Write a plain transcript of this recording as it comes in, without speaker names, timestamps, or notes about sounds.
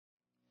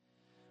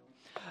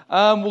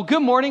Well,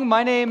 good morning.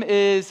 My name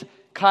is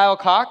Kyle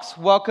Cox.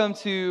 Welcome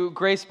to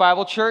Grace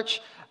Bible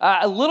Church.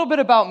 A little bit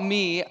about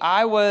me.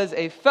 I was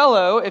a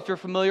fellow, if you're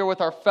familiar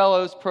with our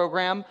fellows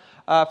program,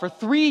 for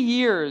 3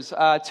 years,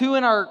 2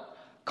 in our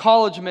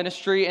college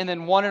ministry and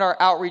then 1 in our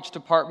outreach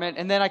department.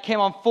 And then I came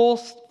on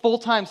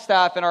full-time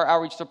staff in our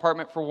outreach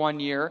department for 1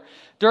 year.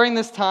 During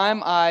this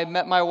time, I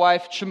met my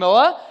wife,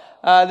 Chamilla.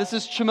 This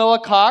is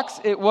Chamilla Cox.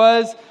 It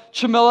was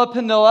Chamilla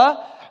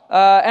Panilla.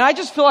 And I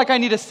just feel like I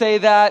need to say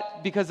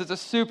that because it's a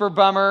super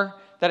bummer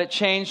that it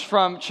changed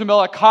from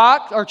Chamilla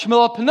Cox or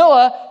Chamilla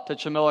Panilla to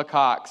Chamilla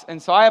Cox.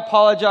 And so I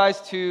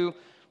apologize to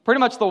pretty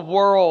much the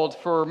world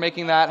for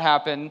making that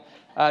happen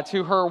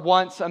to her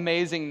once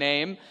amazing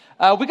name.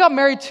 We got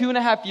married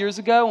 2.5 years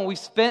ago, and we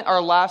spent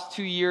our last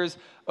 2 years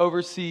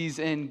overseas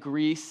in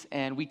Greece.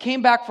 And we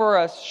came back for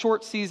a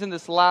short season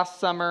this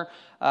last summer,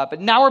 but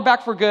now we're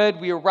back for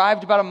good. We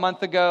arrived about a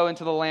month ago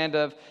into the land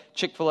of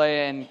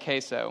Chick-fil-A and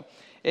queso.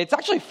 It's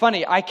actually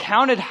funny. I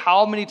counted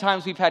how many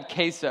times we've had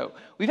queso.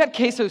 We've had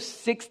queso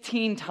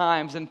 16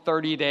 times in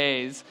 30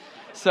 days.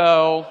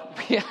 So,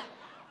 yeah,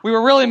 we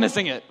were really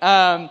missing it.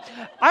 I'm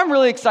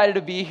really excited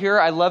to be here.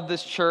 I love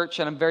this church,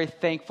 and I'm very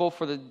thankful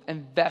for the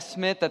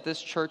investment that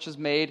this church has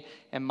made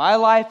in my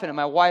life and in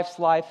my wife's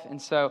life.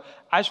 And so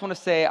I just want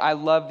to say I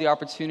love the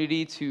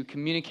opportunity to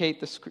communicate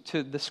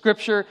the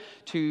scripture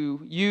to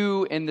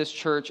you in this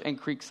church and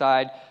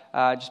Creekside.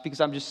 Just because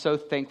I'm just so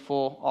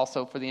thankful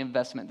also for the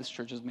investment this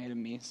church has made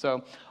in me.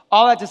 So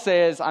all that to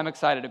say is I'm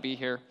excited to be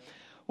here.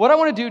 What I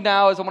want to do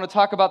now is I want to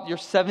talk about your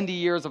 70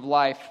 years of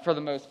life for the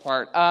most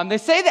part. They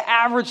say the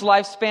average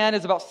lifespan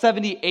is about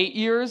 78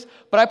 years,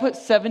 but I put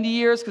 70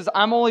 years because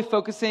I'm only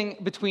focusing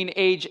between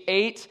age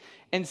 8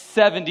 and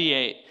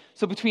 78.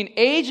 So between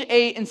age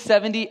 8 and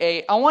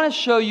 78, I want to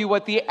show you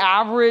what the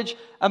average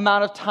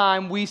amount of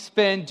time we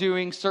spend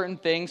doing certain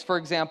things, for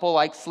example,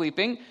 like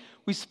sleeping.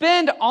 We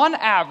spend, on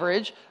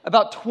average,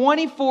 about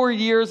 24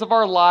 years of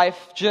our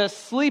life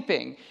just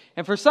sleeping.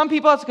 And for some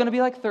people, that's going to be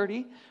like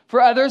 30.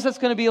 For others, that's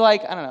going to be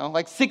like, I don't know,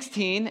 like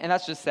 16, and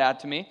that's just sad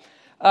to me.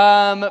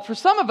 For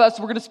some of us,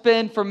 we're going to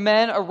spend, for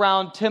men,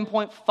 around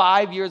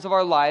 10.5 years of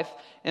our life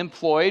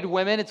employed.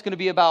 Women, it's going to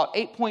be about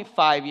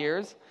 8.5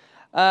 years.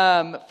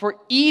 For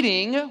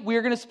eating,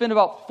 we're going to spend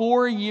about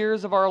 4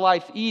 years of our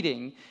life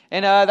eating.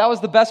 And that was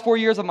the best 4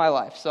 years of my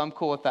life, so I'm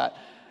cool with that.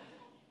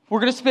 We're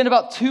going to spend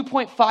about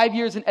 2.5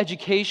 years in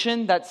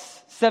education.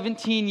 That's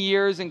 17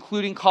 years,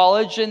 including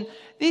college. And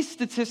these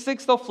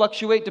statistics, they'll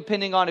fluctuate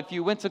depending on if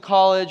you went to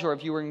college or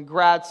if you were in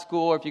grad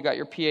school or if you got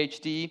your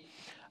PhD.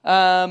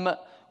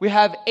 We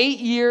have 8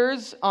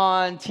 years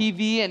on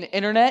TV and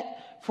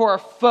internet. For our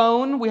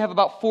phone, we have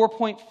about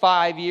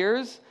 4.5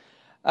 years.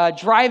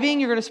 Driving,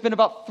 you're going to spend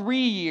about 3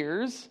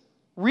 years.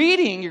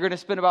 Reading, you're going to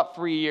spend about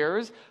 3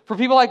 years. For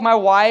people like my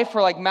wife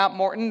or like Matt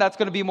Morton, that's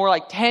going to be more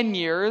like 10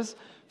 years.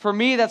 For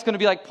me, that's going to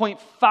be like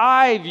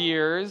 0.5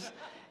 years.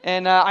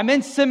 And I'm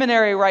in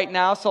seminary right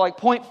now, so like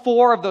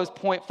 0.4 of those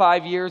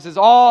 0.5 years is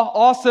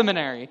all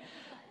seminary.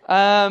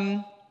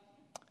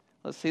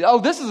 Let's see. Oh,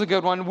 this is a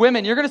good one.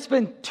 Women, you're going to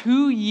spend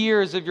 2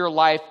 years of your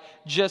life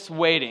just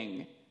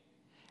waiting.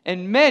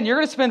 And men, you're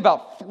going to spend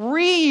about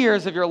 3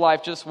 years of your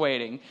life just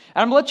waiting.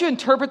 And I'm going to let you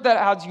interpret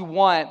that as you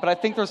want, but I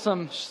think there's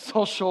some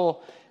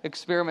social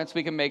experiments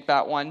we can make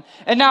that one.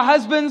 And now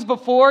husbands,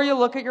 before you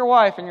look at your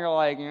wife and you're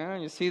like,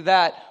 you see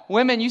that.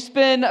 Women, you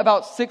spend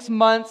about 6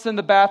 months in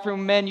the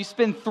bathroom. Men, you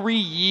spend 3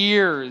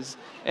 years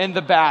in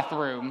the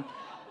bathroom.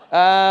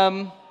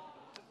 I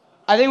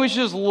think we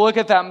should just look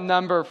at that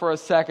number for a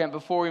second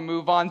before we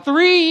move on.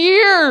 3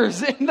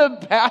 years in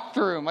the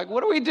bathroom. Like,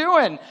 what are we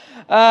doing?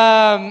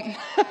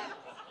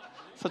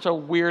 Such a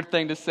weird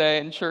thing to say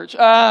in church.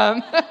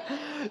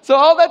 So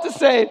all that to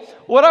say,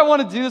 what I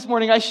want to do this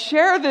morning, I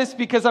share this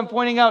because I'm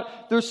pointing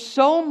out there's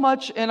so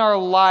much in our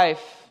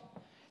life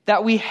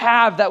that we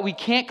have that we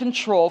can't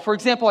control. For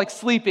example, like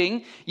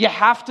sleeping, you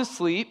have to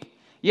sleep,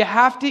 you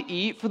have to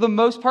eat. For the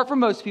most part, for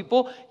most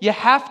people, you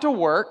have to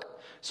work.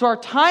 So our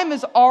time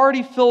is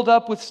already filled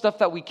up with stuff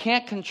that we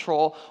can't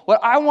control. What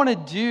I want to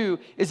do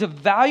is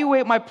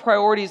evaluate my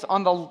priorities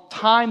on the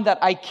time that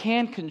I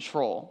can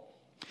control.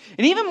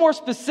 And even more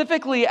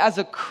specifically, as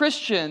a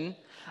Christian,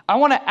 I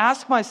want to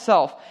ask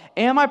myself,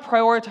 am I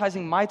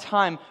prioritizing my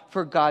time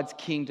for God's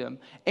kingdom?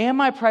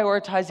 Am I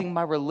prioritizing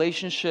my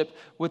relationship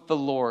with the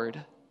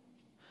Lord?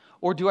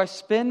 Or do I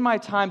spend my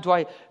time, do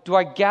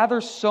I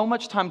gather so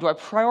much time, do I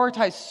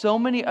prioritize so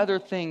many other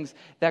things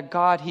that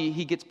God,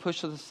 he gets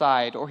pushed to the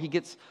side, or he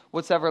gets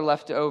what's ever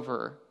left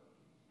over?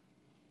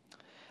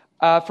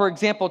 For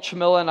example,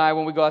 Chamilla and I,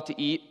 when we go out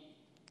to eat,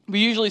 we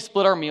usually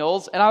split our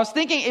meals, and I was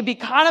thinking it'd be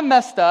kind of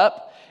messed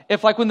up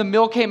if like when the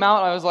meal came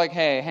out, I was like,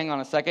 hey, hang on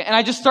a second. And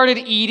I just started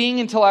eating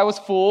until I was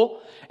full.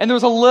 And there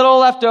was a little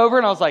left over.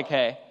 And I was like,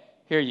 hey,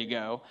 here you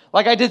go.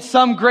 Like I did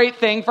some great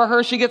thing for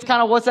her. She gets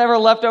kind of whatever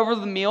left over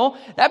the meal.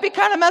 That'd be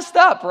kind of messed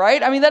up,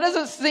 right? I mean, that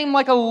doesn't seem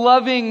like a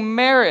loving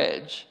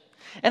marriage.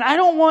 And I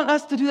don't want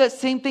us to do that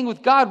same thing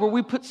with God where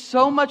we put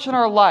so much in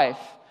our life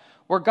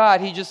where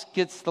God, he just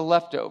gets the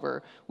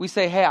leftover. We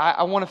say, hey,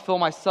 I want to fill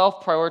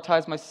myself,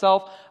 prioritize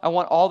myself. I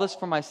want all this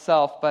for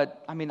myself,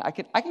 but I mean, I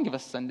can give a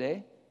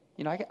Sunday.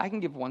 I can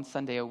give one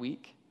Sunday a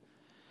week.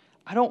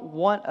 I don't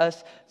want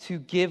us to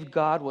give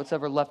God what's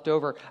ever left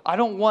over. I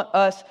don't want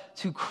us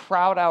to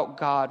crowd out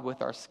God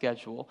with our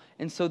schedule.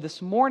 And so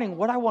this morning,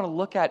 what I want to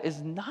look at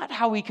is not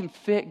how we can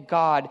fit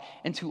God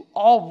into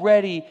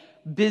already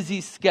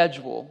busy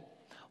schedule.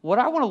 What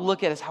I want to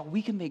look at is how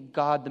we can make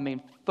God the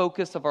main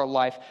focus of our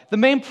life, the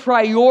main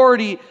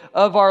priority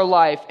of our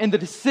life, and the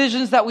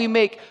decisions that we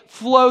make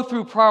flow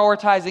through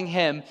prioritizing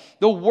Him.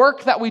 The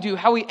work that we do,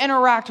 how we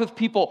interact with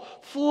people,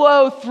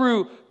 flow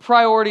through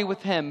priority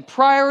with Him.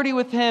 Priority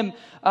with Him,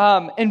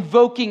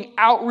 invoking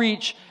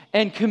outreach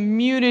and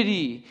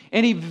community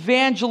and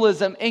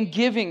evangelism and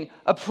giving.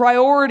 A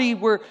priority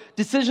where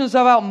decisions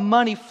about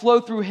money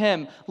flow through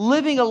Him.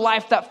 Living a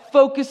life that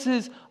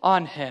focuses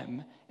on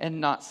Him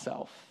and not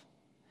self.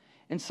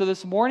 And so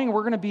this morning,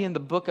 we're going to be in the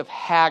book of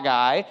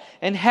Haggai.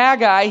 And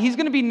Haggai, he's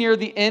going to be near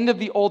the end of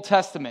the Old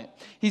Testament.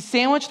 He's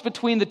sandwiched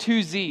between the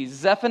two Z's,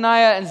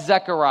 Zephaniah and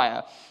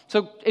Zechariah.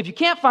 So if you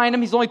can't find him,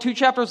 he's only 2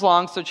 chapters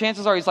long, so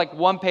chances are he's like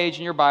 1 page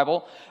in your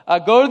Bible.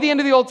 Go to the end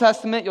of the Old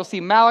Testament, you'll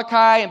see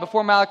Malachi, and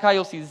before Malachi,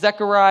 you'll see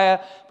Zechariah.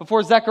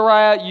 Before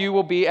Zechariah, you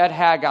will be at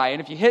Haggai. And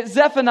if you hit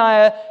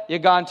Zephaniah,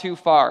 you've gone too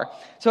far.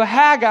 So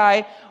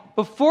Haggai,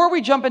 before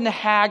we jump into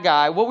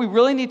Haggai, what we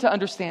really need to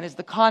understand is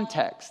the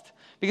context.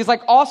 Because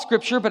like all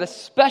scripture, but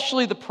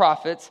especially the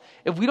prophets,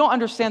 if we don't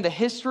understand the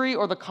history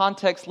or the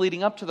context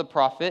leading up to the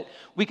prophet,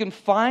 we can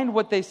find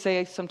what they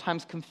say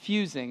sometimes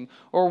confusing,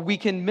 or we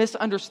can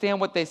misunderstand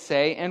what they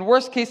say. And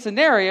worst case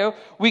scenario,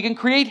 we can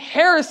create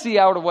heresy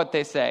out of what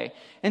they say.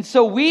 And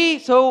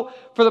so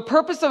for the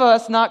purpose of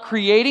us not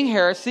creating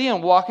heresy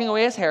and walking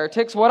away as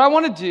heretics, what I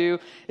want to do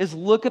is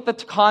look at the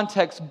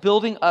context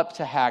building up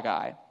to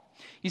Haggai.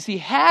 You see,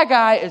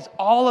 Haggai is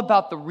all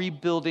about the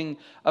rebuilding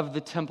of the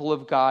temple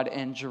of God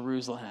in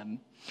Jerusalem.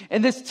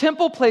 And this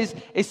temple plays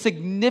a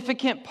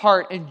significant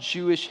part in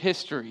Jewish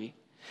history.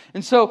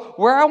 And so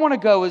where I want to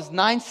go is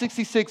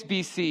 966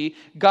 BC,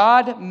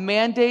 God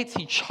mandates,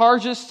 he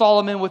charges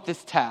Solomon with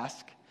this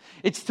task.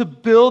 It's to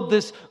build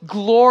this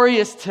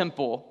glorious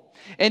temple.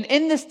 And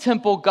in this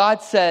temple,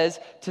 God says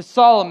to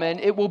Solomon,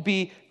 it will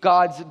be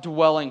God's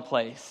dwelling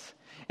place.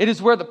 It is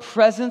where the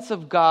presence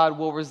of God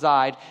will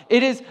reside.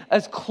 It is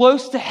as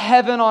close to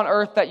heaven on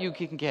earth that you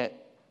can get.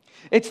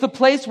 It's the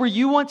place where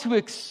you want to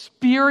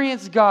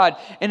experience God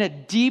in a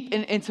deep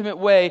and intimate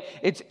way.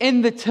 It's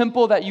in the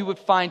temple that you would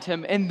find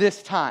Him in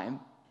this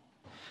time.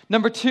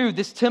 Number 2,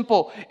 this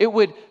temple, it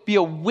would be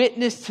a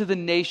witness to the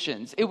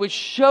nations. It would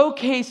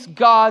showcase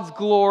God's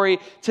glory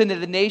to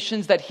the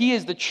nations, that He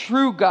is the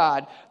true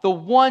God, the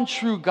one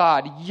true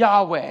God,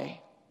 Yahweh.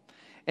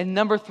 And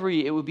number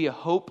 3, it would be a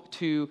hope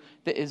to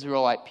the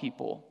Israelite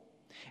people.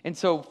 And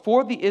so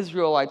for the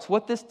Israelites,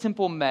 what this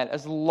temple meant,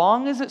 as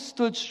long as it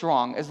stood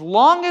strong, as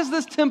long as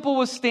this temple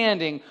was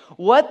standing,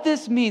 what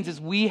this means is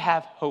we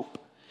have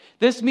hope.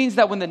 This means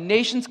that when the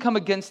nations come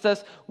against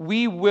us,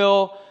 they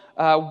will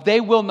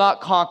not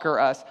conquer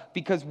us,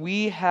 because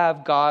we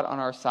have God on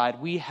our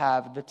side. We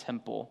have the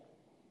temple.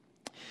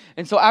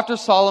 And so after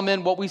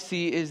Solomon, what we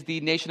see is the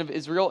nation of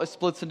Israel is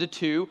splits into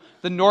 2.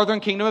 The northern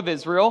kingdom of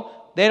Israel,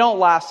 they don't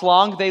last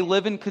long. They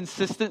live in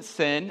consistent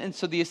sin. And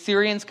so the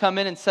Assyrians come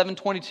in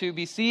 722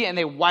 BC and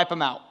they wipe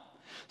them out.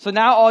 So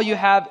now all you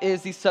have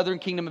is the southern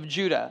kingdom of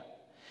Judah.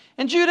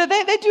 And Judah,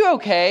 they do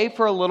okay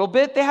for a little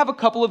bit. They have a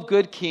couple of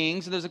good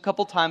kings, and there's a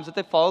couple times that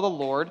they follow the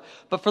Lord.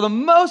 But for the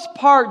most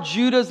part,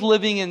 Judah's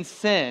living in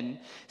sin.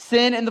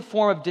 Sin in the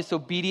form of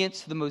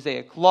disobedience to the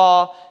Mosaic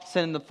law,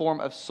 sin in the form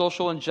of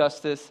social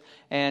injustice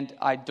and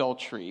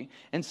idolatry.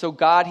 And so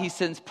God, He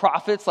sends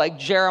prophets like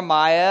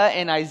Jeremiah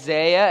and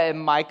Isaiah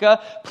and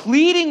Micah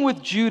pleading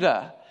with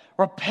Judah,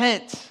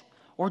 repent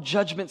or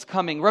judgment's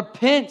coming.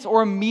 Repent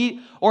or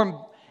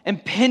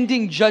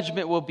impending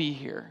judgment will be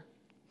here.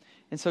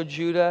 And so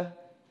Judah,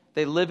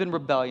 they live in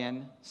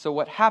rebellion. So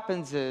what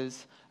happens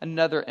is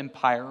another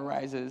empire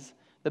arises,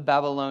 the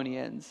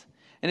Babylonians.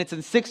 And it's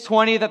in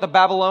 620 that the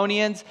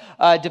Babylonians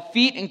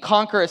defeat and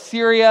conquer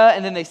Assyria,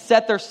 and then they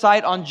set their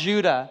sight on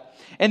Judah.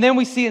 And then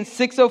we see in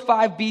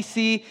 605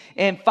 BC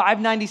and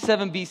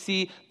 597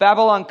 BC,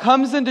 Babylon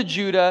comes into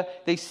Judah,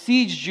 they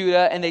siege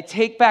Judah, and they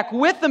take back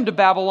with them to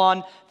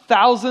Babylon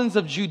thousands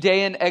of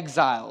Judean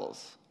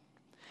exiles.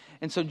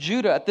 And so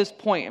Judah, at this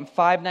point in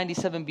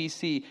 597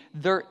 BC,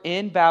 they're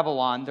in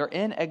Babylon, they're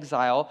in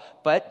exile,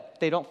 but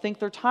they don't think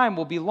their time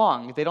will be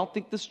long. They don't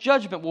think this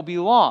judgment will be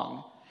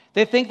long.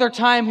 They think their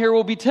time here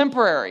will be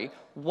temporary.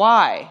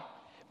 Why?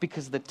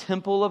 Because the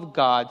temple of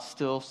God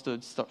still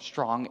stood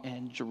strong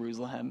in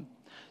Jerusalem.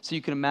 So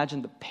you can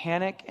imagine the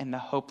panic and the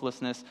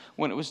hopelessness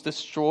when it was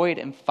destroyed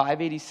in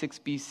 586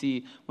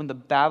 BC, when the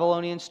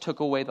Babylonians took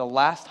away the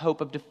last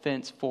hope of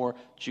defense for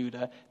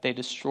Judah. They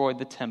destroyed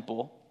the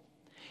temple.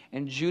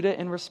 And Judah,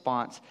 in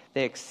response,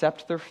 they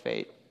accept their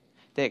fate.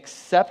 They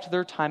accept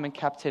their time in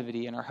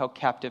captivity and are held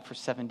captive for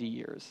 70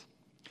 years.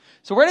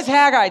 So where does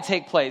Haggai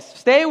take place?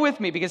 Stay with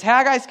me because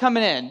Haggai's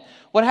coming in.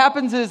 What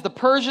happens is the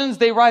Persians,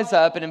 they rise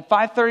up, and in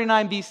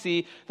 539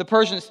 BC, the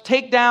Persians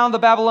take down the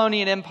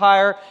Babylonian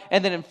Empire,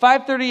 and then in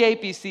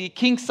 538 BC,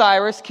 King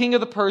Cyrus, king of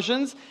the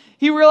Persians,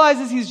 he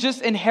realizes he's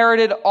just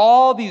inherited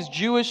all these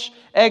Jewish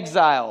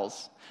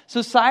exiles.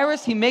 So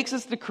Cyrus, he makes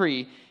this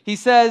decree. He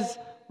says,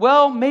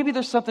 well, maybe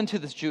there's something to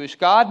this Jewish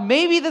God.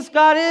 Maybe this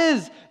God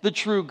is the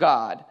true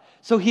God.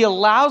 So he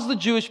allows the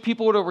Jewish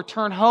people to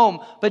return home.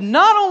 But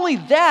not only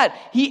that,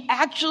 he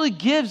actually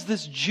gives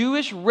this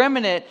Jewish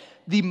remnant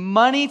the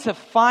money to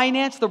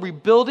finance the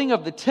rebuilding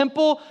of the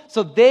temple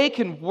so they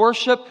can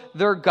worship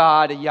their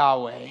God,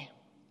 Yahweh.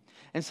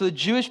 And so the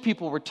Jewish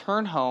people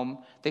return home.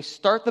 They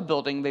start the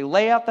building. They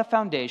lay out the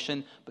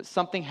foundation. But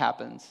something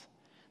happens.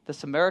 The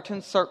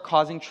Samaritans start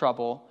causing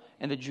trouble.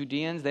 And the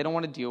Judeans, they don't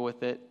want to deal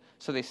with it.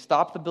 So they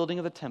stop the building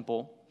of the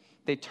temple.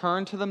 They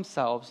turn to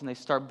themselves and they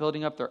start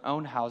building up their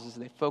own houses.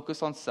 They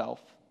focus on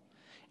self.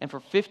 And for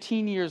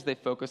 15 years they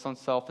focus on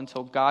self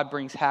until God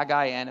brings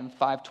Haggai in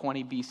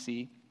 520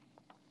 BC.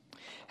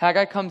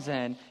 Haggai comes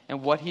in,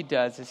 and what he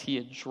does is he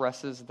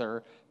addresses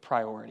their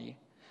priority.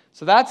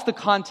 So that's the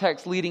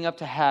context leading up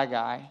to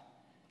Haggai.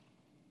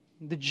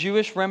 The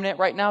Jewish remnant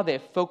right now, they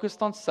have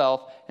focused on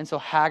self, and so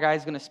Haggai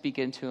is going to speak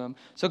into them.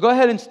 So go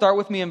ahead and start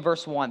with me in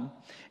verse 1.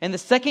 In the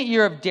second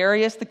year of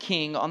Darius the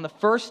king, on the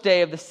first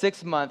day of the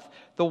 6th month,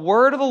 the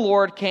word of the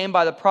Lord came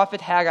by the prophet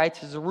Haggai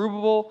to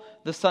Zerubbabel,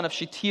 the son of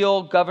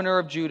Shealtiel, governor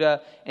of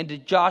Judah, and to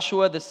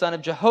Joshua, the son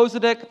of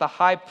Jehozadak, the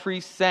high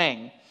priest,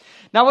 saying.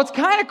 Now what's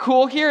kind of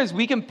cool here is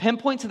we can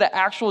pinpoint to the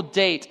actual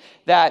date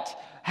that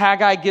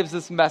Haggai gives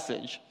this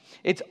message.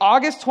 It's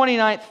August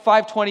 29th,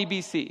 520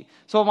 BC.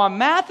 So if my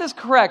math is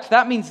correct,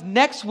 that means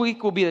next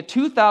week will be the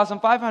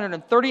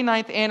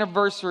 2,539th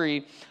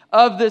anniversary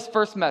of this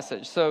first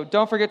message. So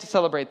don't forget to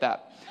celebrate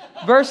that.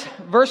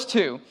 Verse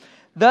 2.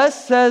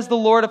 Thus says the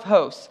Lord of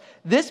hosts,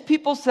 this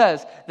people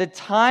says, the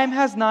time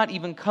has not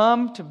even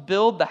come to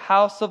build the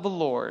house of the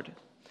Lord.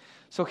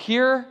 So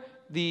here,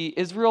 the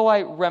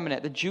Israelite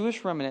remnant, the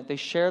Jewish remnant, they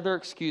share their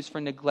excuse for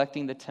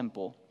neglecting the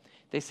temple.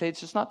 They say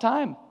it's just not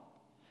time.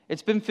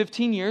 It's been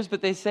 15 years,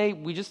 but they say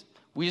we just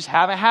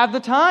haven't had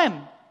the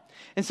time.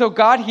 And so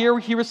God here,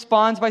 he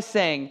responds by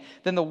saying,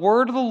 then the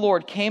word of the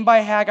Lord came by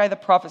Haggai the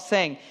prophet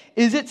saying,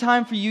 is it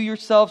time for you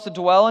yourselves to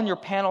dwell in your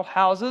paneled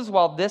houses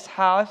while this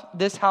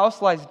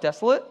house lies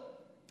desolate?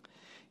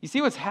 You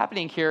see what's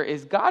happening here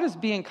is God is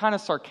being kind of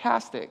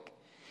sarcastic.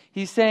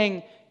 He's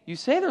saying, you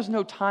say there's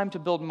no time to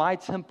build my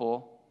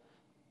temple,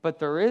 but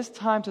there is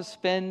time to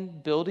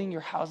spend building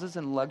your houses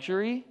in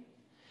luxury.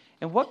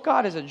 And what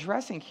God is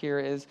addressing here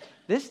is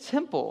this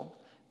temple,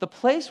 the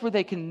place where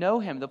they can know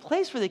him, the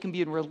place where they can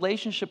be in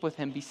relationship with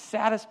him, be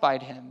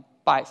satisfied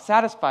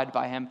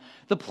by him,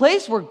 the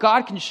place where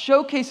God can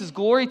showcase his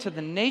glory to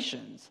the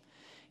nations.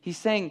 He's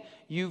saying,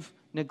 you've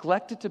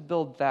neglected to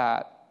build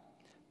that,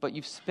 but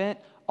you've spent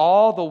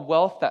all the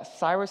wealth that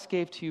Cyrus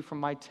gave to you from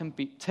my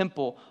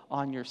temple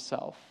on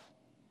yourself.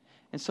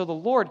 And so the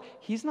Lord,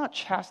 he's not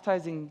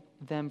chastising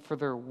them for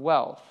their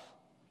wealth.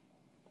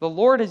 The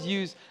Lord has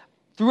used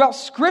throughout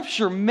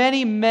Scripture,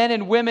 many men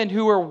and women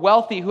who were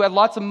wealthy, who had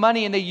lots of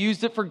money, and they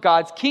used it for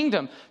God's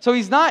kingdom. So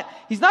he's not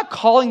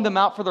calling them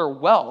out for their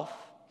wealth.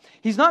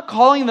 He's not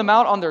calling them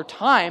out on their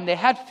time. They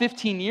had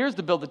 15 years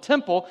to build the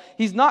temple.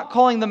 He's not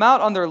calling them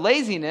out on their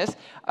laziness.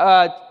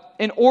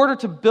 In order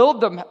to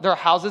build their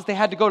houses, they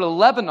had to go to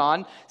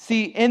Lebanon.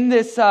 See, in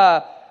this,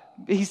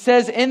 he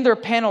says in their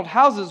paneled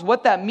houses,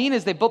 what that means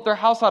is they built their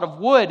house out of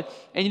wood.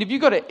 And if you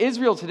go to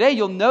Israel today,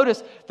 you'll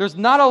notice there's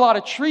not a lot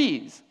of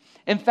trees.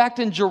 In fact,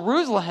 in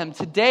Jerusalem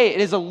today,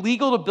 it is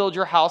illegal to build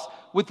your house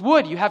with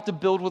wood. You have to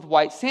build with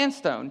white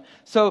sandstone.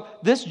 So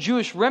this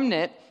Jewish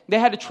remnant, they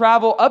had to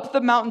travel up the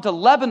mountain to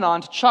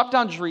Lebanon to chop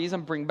down trees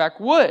and bring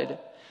back wood.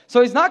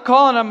 So he's not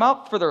calling them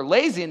out for their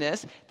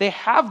laziness. They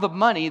have the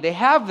money, they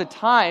have the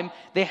time,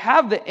 they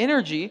have the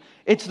energy.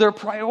 It's their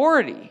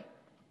priority.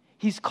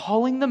 He's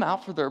calling them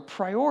out for their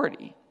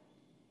priority,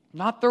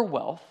 not their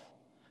wealth,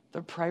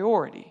 their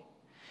priority.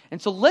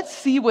 And so let's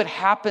see what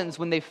happens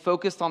when they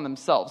focused on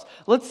themselves.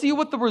 Let's see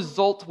what the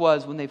result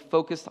was when they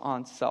focused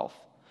on self.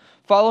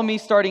 Follow me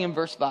starting in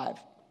verse 5.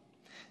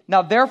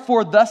 Now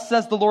therefore, thus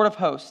says the Lord of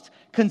hosts,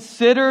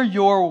 consider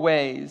your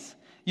ways.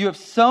 You have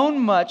sown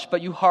much,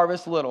 but you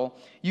harvest little.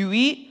 You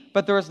eat,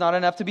 but there is not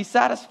enough to be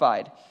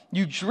satisfied.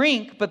 You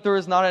drink, but there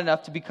is not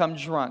enough to become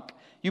drunk.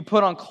 You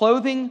put on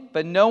clothing,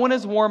 but no one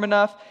is warm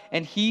enough,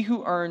 and he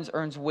who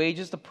earns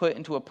wages to put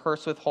into a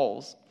purse with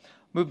holes.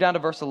 Move down to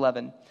verse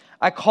 11.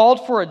 I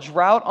called for a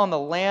drought on the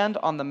land,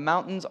 on the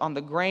mountains, on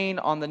the grain,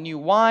 on the new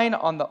wine,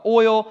 on the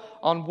oil,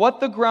 on what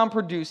the ground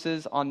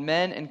produces, on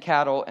men and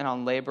cattle, and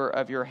on labor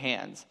of your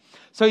hands.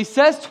 So he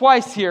says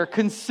twice here,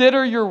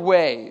 consider your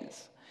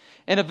ways.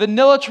 And a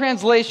vanilla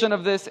translation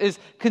of this is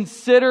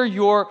consider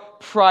your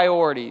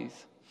priorities.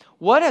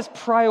 What has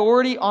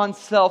priority on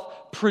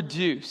self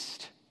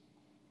produced?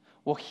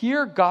 Well,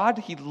 here God,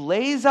 he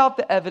lays out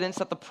the evidence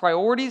that the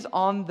priorities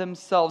on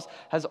themselves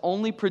has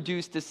only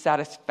produced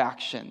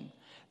dissatisfaction.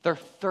 They're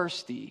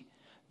thirsty.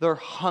 they're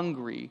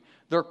hungry,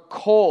 they're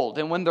cold,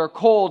 and when they're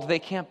cold, they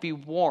can't be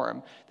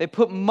warm. They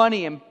put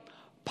money in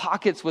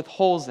pockets with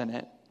holes in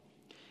it.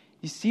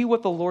 You see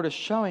what the Lord is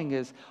showing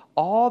is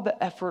all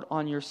the effort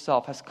on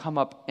yourself has come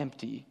up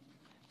empty.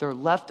 They're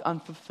left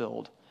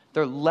unfulfilled.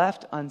 They're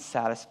left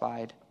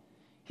unsatisfied.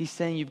 He's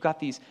saying you've got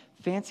these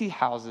fancy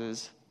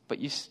houses, but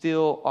you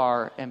still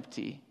are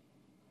empty.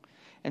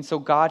 And so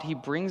God, he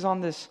brings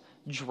on this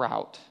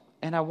drought.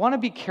 And I want to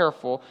be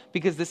careful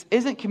because this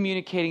isn't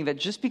communicating that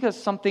just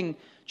because something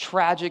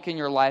tragic in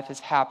your life is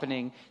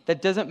happening,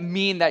 that doesn't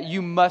mean that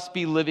you must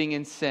be living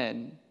in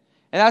sin.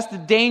 And that's the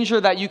danger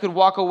that you could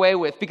walk away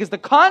with, because the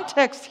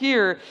context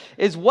here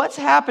is what's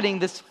happening,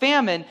 this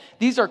famine.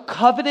 These are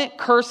covenant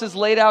curses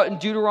laid out in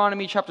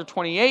Deuteronomy chapter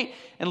 28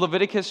 and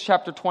Leviticus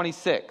chapter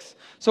 26.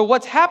 So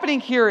what's happening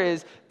here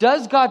is,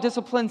 does God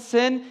discipline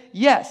sin?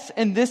 Yes,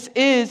 and this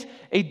is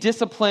a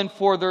discipline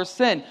for their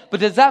sin. But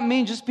does that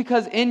mean just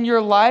because in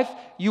your life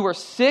you are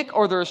sick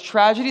or there is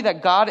tragedy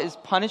that God is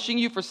punishing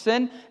you for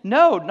sin?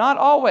 No, not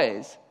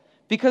always.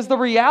 Because the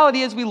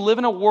reality is we live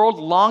in a world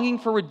longing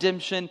for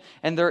redemption,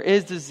 and there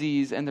is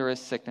disease and there is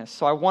sickness.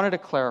 So I wanted to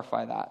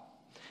clarify that.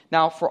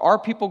 Now, for our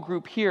people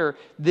group here,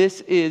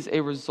 this is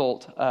a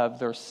result of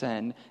their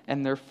sin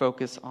and their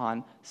focus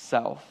on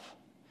self.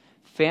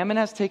 Famine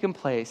has taken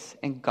place,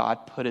 and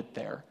God put it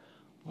there.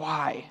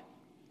 Why?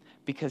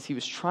 Because he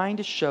was trying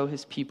to show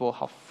his people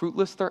how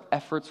fruitless their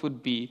efforts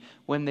would be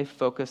when they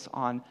focus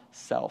on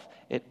self.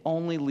 It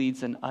only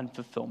leads in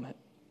unfulfillment.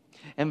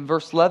 In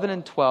verse 11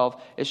 and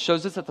 12, it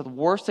shows us that the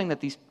worst thing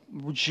that these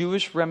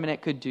Jewish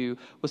remnant could do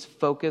was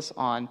focus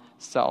on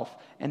self.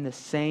 And the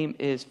same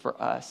is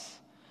for us.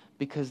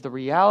 Because the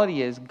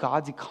reality is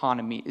God's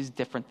economy is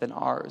different than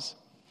ours.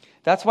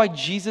 That's why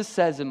Jesus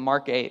says in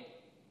Mark 8,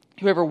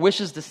 whoever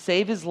wishes to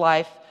save his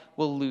life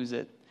will lose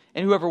it.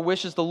 And whoever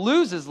wishes to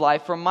lose his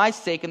life for my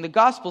sake and the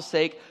gospel's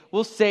sake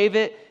will save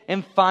it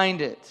and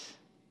find it.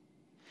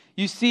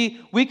 You see,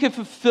 we could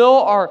fulfill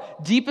our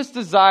deepest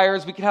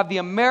desires. We could have the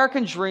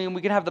American dream.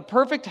 We could have the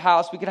perfect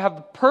house. We could have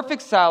the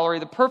perfect salary,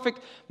 the perfect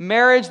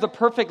marriage, the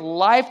perfect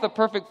life, the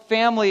perfect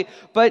family.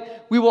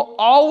 But we will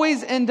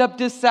always end up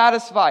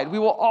dissatisfied. We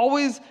will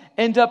always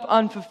end up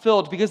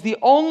unfulfilled, because the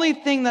only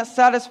thing that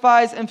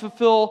satisfies and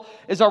fulfills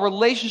is our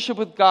relationship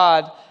with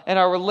God and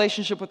our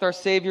relationship with our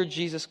Savior,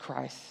 Jesus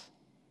Christ.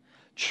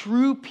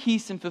 True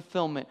peace and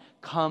fulfillment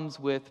comes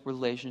with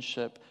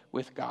relationship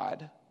with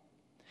God.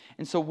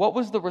 And so what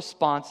was the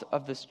response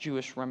of this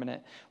Jewish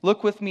remnant?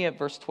 Look with me at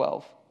verse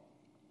 12.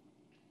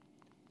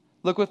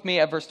 Look with me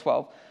at verse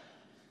 12.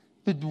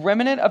 The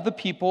remnant of the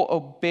people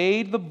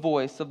obeyed the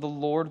voice of the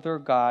Lord their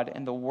God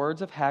and the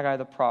words of Haggai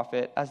the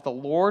prophet, as the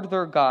Lord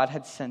their God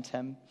had sent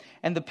him.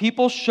 And the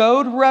people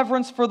showed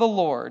reverence for the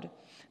Lord.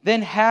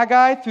 Then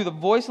Haggai, through the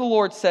voice of the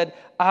Lord, said,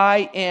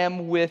 I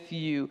am with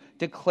you,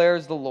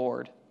 declares the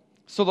Lord.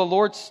 So the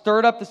Lord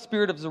stirred up the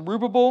spirit of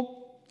Zerubbabel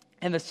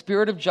and the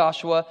spirit of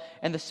Joshua,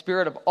 and the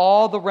spirit of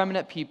all the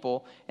remnant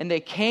people, and they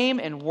came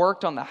and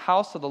worked on the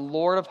house of the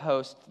Lord of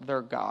hosts,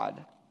 their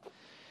God.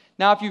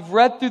 Now, if you've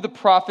read through the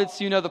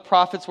prophets, you know the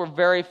prophets were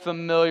very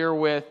familiar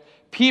with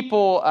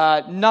people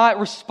not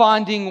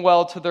responding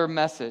well to their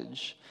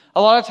message.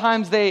 A lot of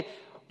times they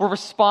were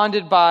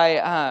responded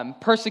by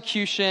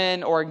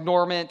persecution or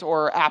ignorement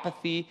or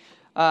apathy.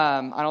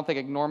 I don't think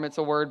ignorament's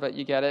a word, but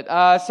you get it.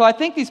 So I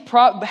think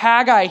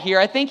Haggai here,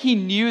 I think he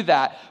knew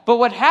that. But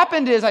what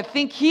happened is, I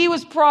think he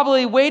was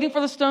probably waiting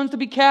for the stones to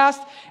be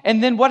cast.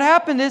 And then what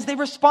happened is they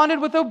responded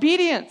with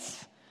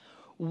obedience.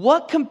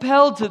 What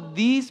compelled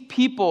these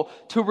people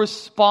to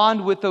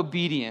respond with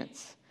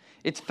obedience?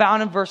 It's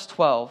found in verse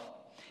 12.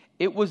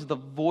 It was the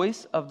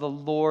voice of the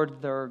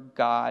Lord their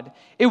God.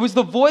 It was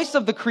the voice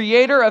of the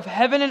Creator of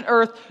heaven and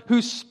earth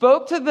who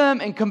spoke to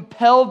them and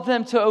compelled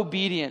them to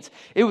obedience.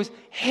 It was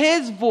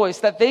His voice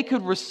that they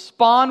could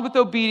respond with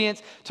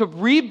obedience to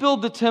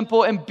rebuild the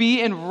temple and be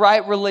in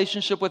right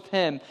relationship with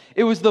Him.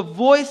 It was the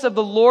voice of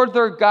the Lord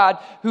their God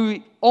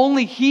who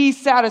only He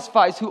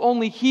satisfies, who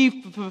only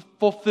He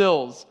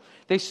fulfills.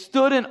 They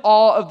stood in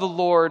awe of the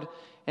Lord,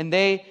 and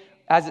they,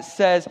 as it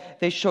says,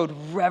 they showed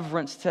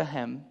reverence to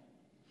Him.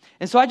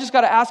 And so I just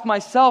got to ask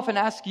myself and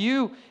ask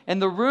you in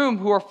the room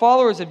who are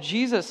followers of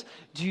Jesus,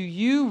 do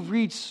you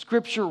read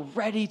Scripture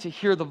ready to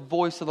hear the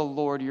voice of the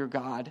Lord your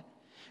God?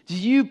 Do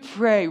you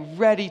pray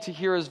ready to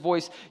hear His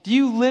voice? Do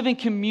you live in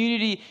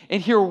community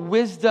and hear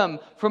wisdom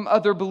from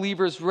other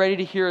believers ready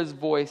to hear His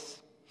voice?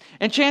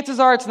 And chances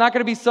are it's not going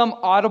to be some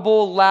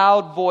audible,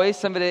 loud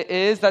voice. If it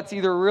is, that's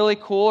either really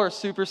cool or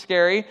super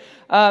scary.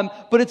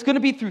 But it's going to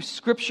be through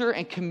Scripture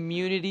and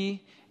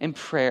community and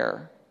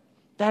prayer.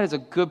 That is a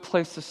good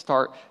place to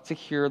start to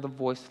hear the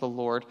voice of the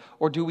Lord.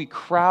 Or do we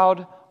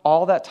crowd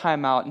all that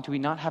time out, and do we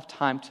not have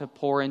time to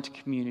pour into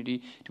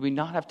community? Do we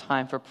not have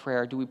time for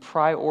prayer? Do we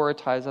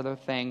prioritize other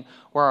things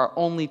where our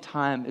only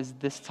time is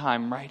this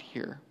time right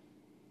here?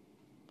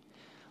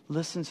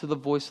 Listen to the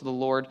voice of the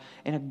Lord,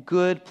 and a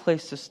good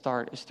place to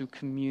start is through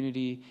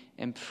community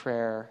and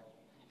prayer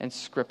and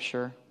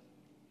Scripture.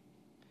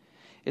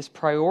 Is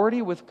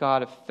priority with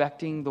God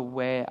affecting the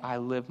way I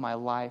live my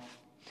life?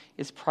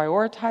 Is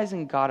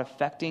prioritizing God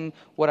affecting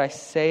what I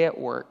say at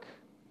work,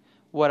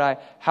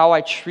 how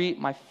I treat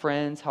my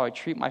friends, how I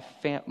treat my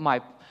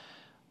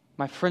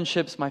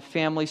friendships, my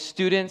family,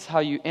 students, how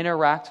you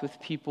interact with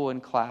people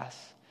in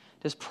class?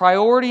 Does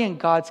priority in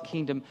God's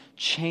kingdom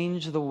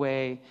change the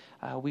way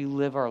we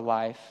live our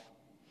life?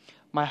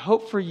 My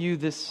hope for you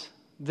this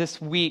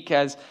week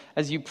as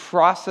you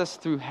process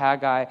through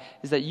Haggai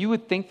is that you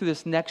would think through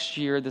this next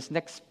year, this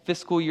next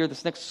fiscal year,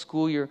 this next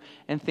school year,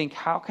 and think,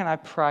 how can I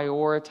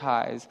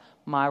prioritize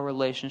my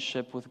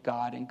relationship with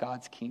God and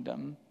God's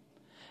kingdom?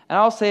 And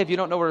I'll say, if you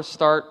don't know where to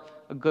start,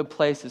 a good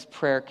place is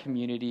prayer,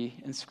 community,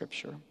 and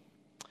Scripture.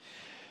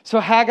 So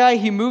Haggai,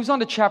 he moves on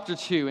to chapter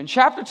 2. In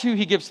chapter 2,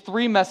 he gives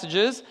 3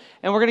 messages,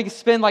 and we're going to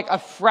spend like a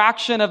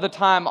fraction of the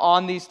time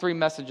on these 3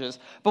 messages.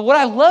 But what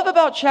I love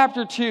about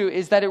chapter 2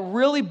 is that it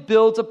really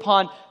builds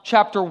upon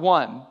chapter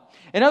 1.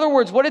 In other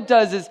words, what it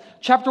does is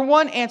chapter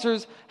 1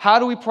 answers, how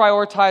do we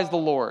prioritize the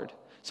Lord?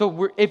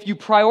 So if you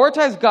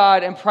prioritize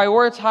God and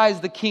prioritize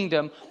the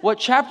kingdom, what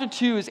chapter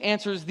 2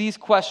 answers these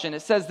questions.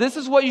 It says, this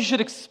is what you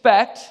should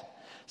expect.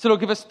 So it'll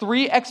give us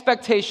 3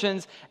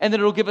 expectations, and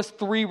then it'll give us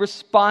 3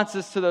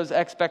 responses to those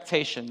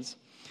expectations.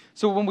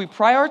 So when we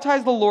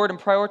prioritize the Lord and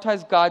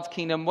prioritize God's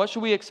kingdom, what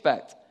should we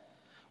expect?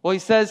 Well, he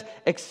says,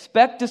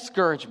 expect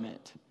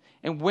discouragement.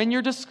 And when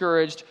you're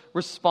discouraged,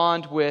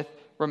 respond with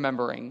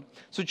remembering.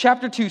 So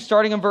chapter 2,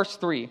 starting in verse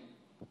 3.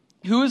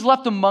 Who is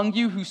left among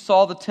you who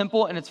saw the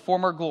temple in its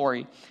former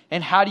glory?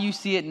 And how do you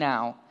see it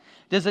now?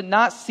 Does it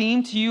not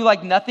seem to you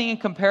like nothing in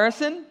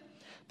comparison?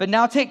 But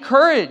now take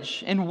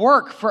courage and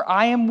work, for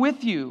I am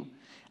with you.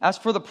 As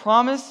for the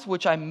promise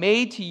which I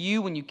made to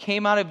you when you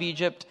came out of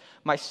Egypt,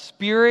 my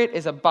spirit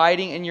is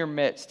abiding in your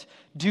midst.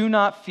 Do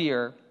not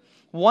fear.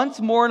 Once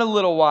more in a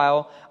little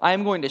while, I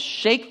am going to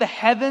shake the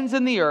heavens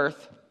and the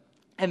earth,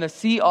 and the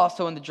sea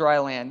also and the dry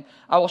land.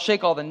 I will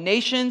shake all the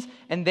nations,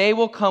 and they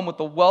will come with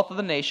the wealth of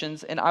the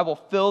nations, and I will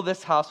fill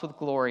this house with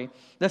glory.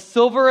 The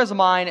silver is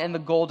mine, and the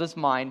gold is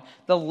mine.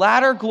 The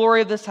latter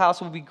glory of this house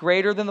will be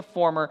greater than the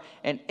former,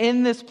 and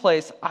in this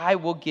place I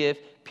will give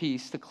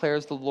peace,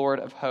 declares the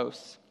Lord of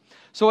hosts.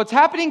 So what's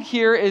happening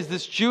here is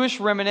this Jewish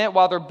remnant,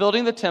 while they're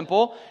building the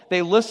temple,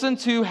 they listen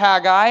to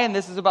Haggai, and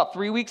this is about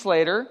 3 weeks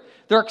later.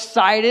 They're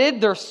excited,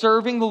 they're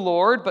serving the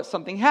Lord, but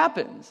something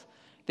happens.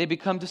 They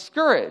become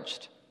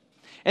discouraged.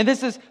 And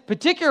this is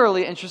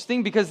particularly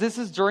interesting because this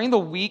is during the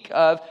week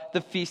of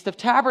the Feast of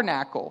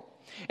Tabernacle.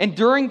 And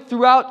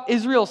throughout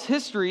Israel's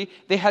history,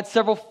 they had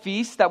several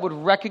feasts that would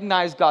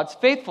recognize God's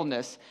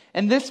faithfulness.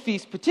 And this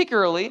feast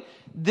particularly,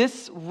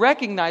 this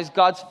recognized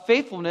God's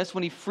faithfulness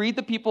when he freed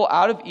the people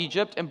out of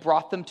Egypt and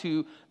brought them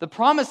to the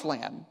Promised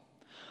Land.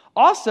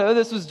 Also,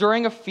 this was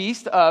during a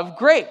feast of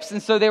grapes.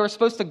 And so they were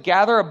supposed to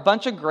gather a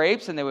bunch of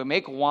grapes, and they would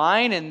make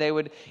wine, and they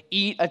would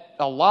eat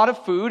a lot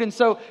of food. And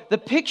so the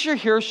picture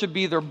here should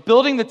be they're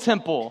building the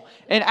temple.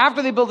 And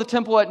after they build the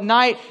temple at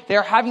night,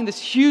 they're having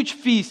this huge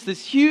feast,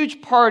 this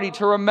huge party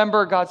to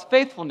remember God's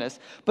faithfulness.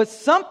 But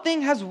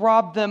something has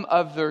robbed them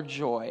of their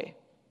joy.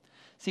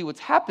 See,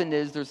 what's happened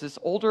is there's this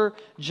older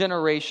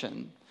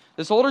generation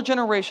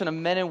of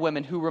men and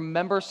women who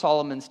remember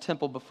Solomon's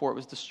temple before it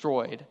was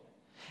destroyed.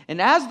 And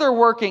as they're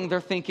working,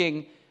 they're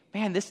thinking,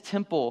 man, this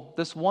temple,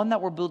 this one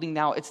that we're building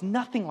now, it's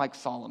nothing like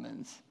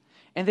Solomon's.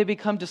 And they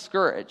become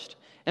discouraged.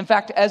 In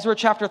fact, Ezra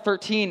chapter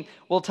 13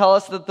 will tell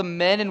us that the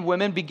men and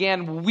women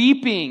began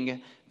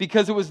weeping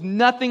because it was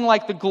nothing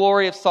like the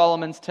glory of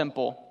Solomon's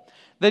temple.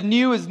 The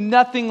new is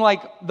nothing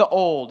like the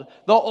old.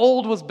 The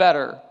old was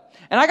better.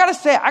 And I got to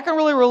say, I can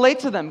really relate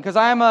to them because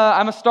I'm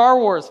a Star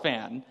Wars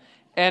fan.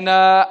 And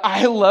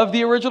I love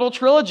the original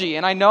trilogy.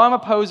 And I know I'm a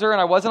poser and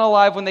I wasn't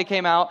alive when they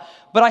came out.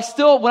 But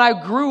when I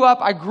grew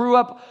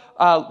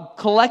up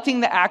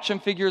collecting the action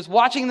figures,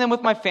 watching them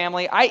with my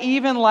family. I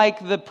even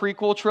like the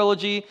prequel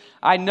trilogy.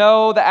 I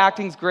know the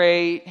acting's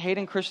great.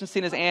 Hayden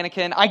Christensen as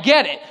Anakin. I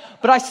get it.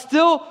 But I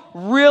still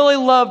really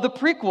love the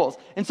prequels.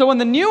 And so when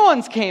the new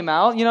ones came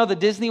out, the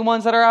Disney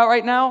ones that are out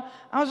right now,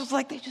 I was just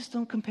like, they just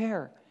don't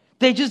compare.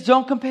 They just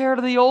don't compare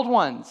to the old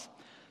ones.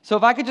 So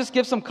if I could just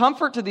give some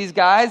comfort to these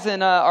guys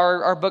in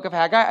our book of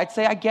Haggai, I'd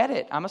say I get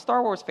it. I'm a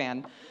Star Wars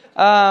fan.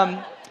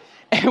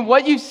 And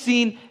what you've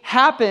seen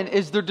happen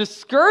is their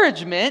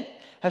discouragement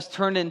has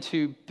turned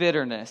into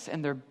bitterness,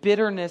 and their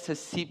bitterness has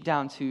seeped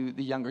down to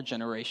the younger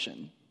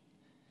generation.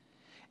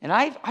 And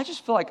I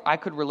just feel like I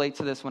could relate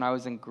to this when I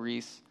was in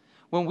Greece.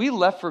 When we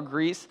left for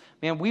Greece,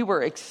 man, we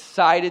were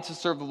excited to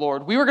serve the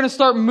Lord. We were going to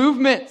start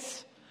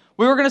movements.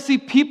 We were going to see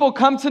people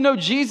come to know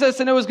Jesus,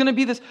 and it was going to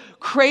be this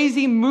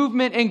crazy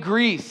movement in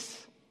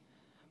Greece.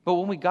 But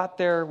when we got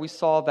there, we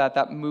saw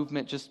that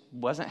movement just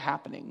wasn't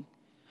happening.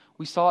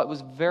 We saw it was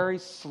very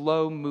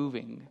slow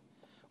moving.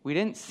 We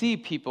didn't see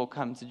people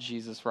come to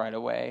Jesus right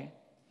away.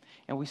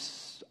 And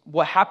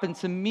what happened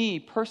to me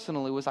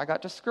personally was I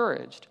got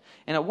discouraged.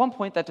 And at one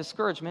point, that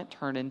discouragement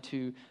turned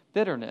into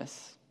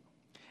bitterness.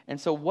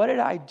 And so what did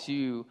I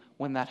do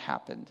when that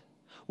happened?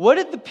 What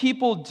did the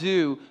people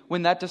do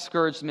when that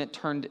discouragement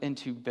turned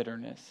into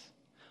bitterness?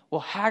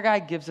 Well, Haggai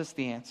gives us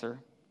the answer.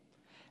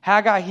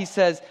 Haggai, he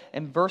says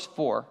in verse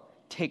 4,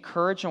 Take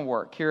courage and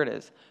work. Here it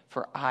is.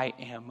 For I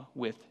am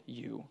with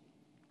you.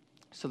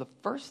 So the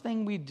first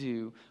thing we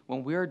do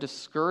when we are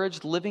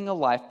discouraged living a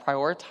life,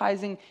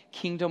 prioritizing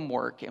kingdom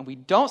work, and we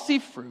don't see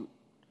fruit,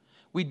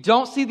 we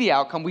don't see the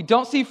outcome, we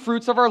don't see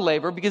fruits of our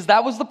labor, because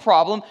that was the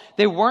problem.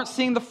 They weren't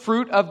seeing the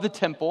fruit of the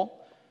temple.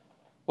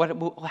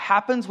 What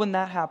happens when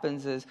that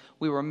happens is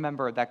we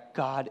remember that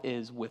God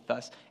is with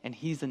us, and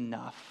He's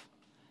enough.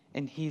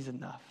 And He's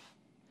enough.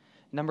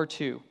 Number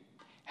 2,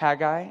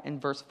 Haggai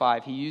in verse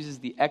 5, he uses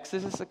the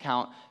Exodus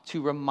account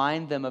to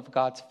remind them of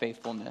God's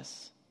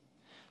faithfulness.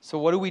 So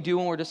what do we do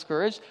when we're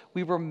discouraged?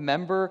 We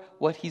remember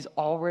what He's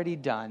already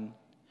done.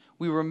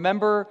 We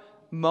remember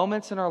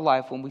moments in our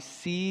life when we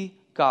see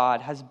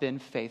God has been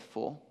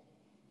faithful.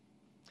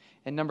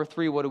 And number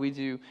 3, what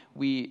do?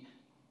 We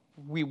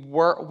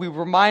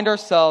remind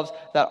ourselves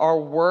that our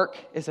work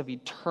is of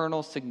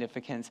eternal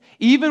significance,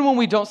 even when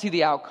we don't see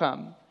the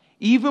outcome,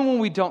 even when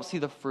we don't see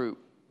the fruit.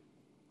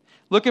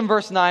 Look in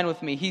verse 9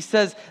 with me. He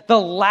says, the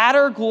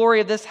latter glory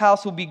of this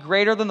house will be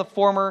greater than the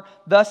former,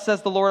 thus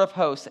says the Lord of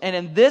hosts, and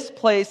in this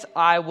place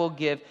I will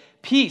give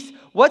peace.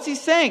 What's he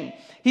saying?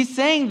 He's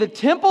saying the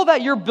temple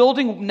that you're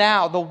building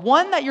now, the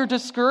one that you're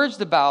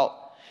discouraged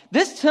about,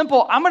 this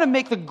temple, I'm going to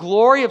make the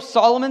glory of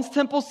Solomon's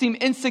temple seem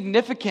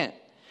insignificant.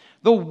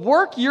 The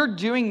work you're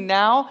doing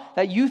now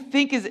that you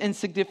think is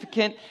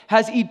insignificant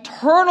has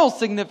eternal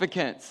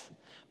significance.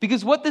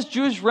 Because what this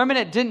Jewish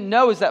remnant didn't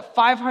know is that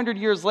 500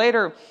 years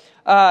later,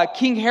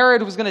 King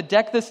Herod was going to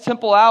deck this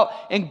temple out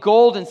in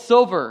gold and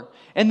silver.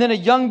 And then a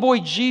young boy,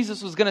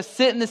 Jesus, was going to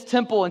sit in this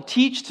temple and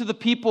teach to the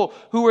people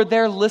who were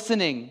there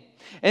listening.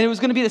 And it was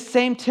going to be the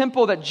same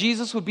temple that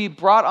Jesus would be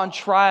brought on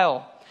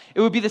trial.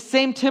 It would be the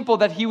same temple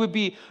that he would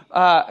be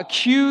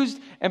accused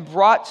and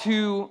brought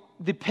to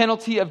the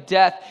penalty of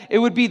death. It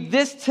would be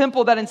this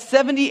temple that in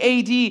 70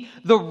 AD,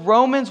 the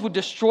Romans would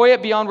destroy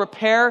it beyond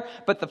repair,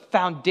 but the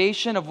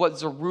foundation of what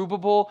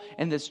Zerubbabel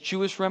and this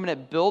Jewish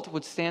remnant built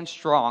would stand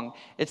strong.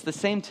 It's the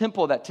same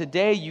temple that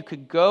today you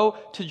could go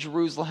to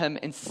Jerusalem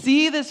and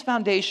see this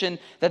foundation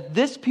that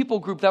this people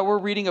group that we're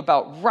reading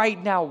about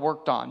right now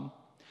worked on.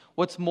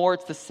 What's more,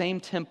 it's the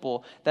same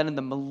temple that in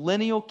the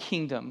millennial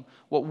kingdom,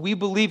 what we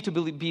believe to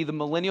be the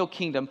millennial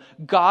kingdom,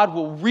 God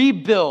will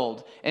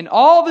rebuild, and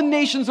all the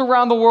nations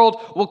around the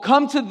world will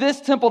come to this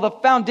temple, the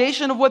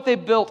foundation of what they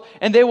built,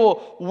 and they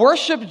will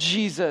worship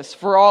Jesus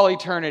for all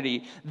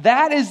eternity.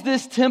 That is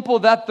this temple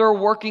that they're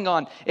working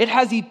on. It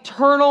has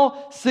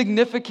eternal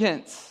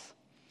significance.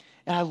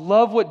 And I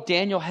love what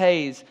Daniel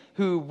Hayes,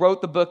 who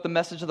wrote the book, The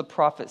Message of the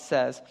Prophet,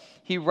 says.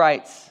 He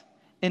writes,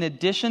 in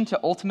addition to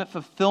ultimate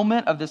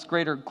fulfillment of this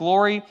greater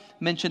glory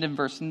mentioned in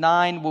verse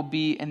 9 will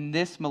be in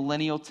this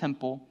millennial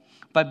temple.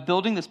 By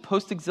building this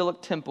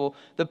post-exilic temple,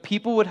 the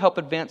people would help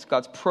advance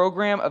God's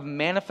program of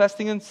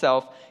manifesting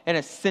Himself in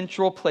a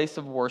central place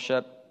of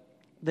worship,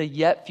 the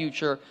yet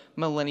future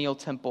millennial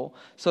temple.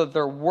 So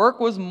their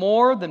work was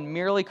more than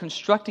merely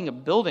constructing a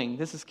building.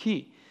 This is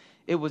key.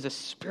 It was a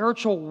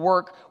spiritual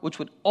work which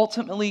would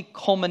ultimately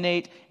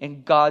culminate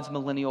in God's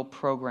millennial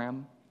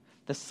program.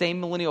 The same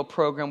millennial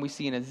program we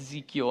see in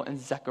Ezekiel and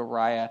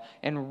Zechariah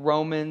and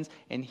Romans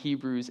and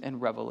Hebrews and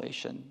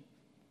Revelation.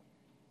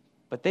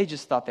 But they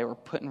just thought they were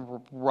putting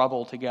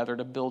rubble together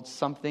to build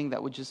something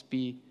that would just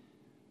be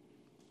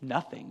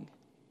nothing.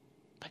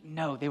 But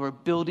no, they were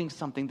building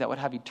something that would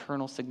have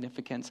eternal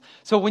significance.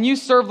 So when you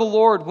serve the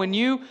Lord, when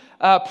you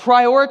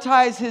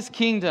prioritize His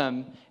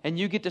kingdom and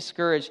you get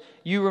discouraged,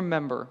 you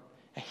remember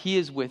He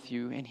is with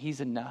you and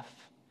He's enough.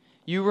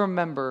 You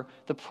remember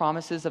the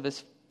promises of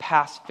His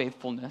past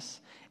faithfulness.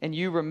 And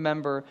you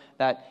remember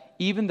that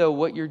even though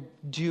what you're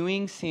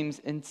doing seems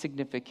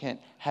insignificant,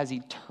 has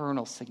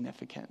eternal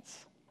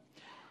significance.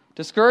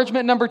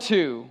 Discouragement number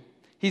 2.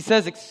 He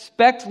says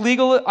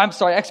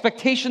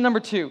expectation number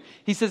 2.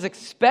 He says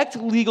expect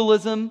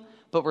legalism,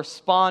 but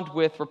respond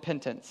with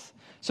repentance.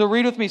 So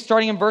read with me,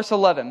 starting in verse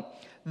 11.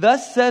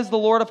 Thus says the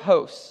Lord of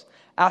hosts,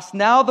 ask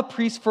now the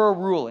priest for a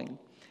ruling.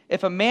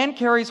 If a man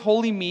carries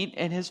holy meat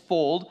in the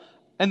fold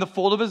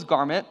of his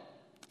garment,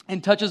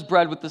 and touches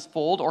bread with this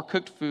fold or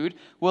cooked food,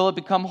 will it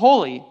become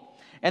holy?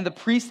 And the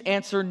priest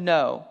answered,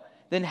 no.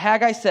 Then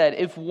Haggai said,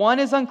 if one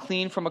is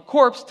unclean from a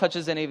corpse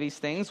touches any of these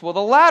things, will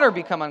the latter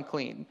become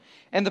unclean?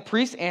 And the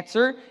priest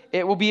answered,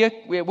 it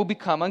will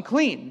become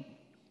unclean.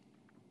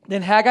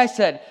 Then Haggai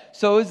said,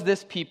 so is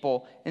this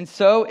people, and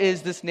so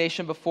is this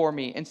nation before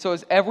me, and so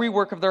is every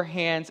work of their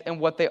hands, and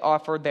what they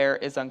offer there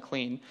is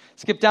unclean.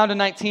 Skip down to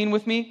 19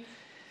 with me.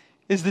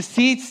 Is the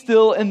seed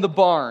still in the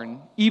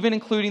barn, even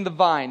including the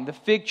vine, the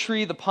fig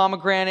tree, the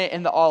pomegranate,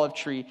 and the olive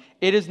tree?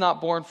 It has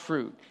not borne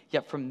fruit.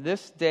 Yet from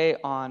this day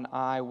on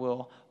I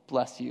will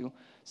bless you.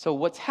 So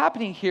what's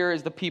happening here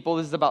is the people,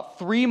 this is about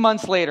 3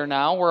 months later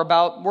now.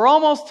 We're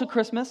almost to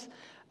Christmas.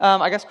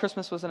 I guess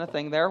Christmas wasn't a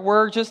thing there.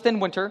 We're just in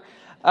winter.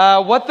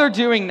 What they're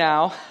doing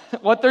now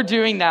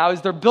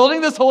is they're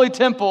building this holy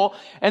temple,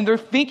 and they're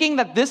thinking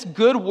that this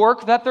good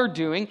work that they're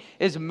doing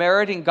is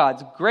meriting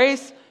God's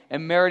grace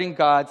and meriting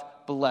God's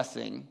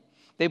blessing.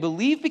 They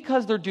believe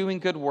because they're doing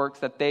good works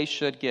that they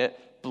should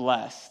get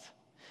blessed.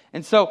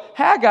 And so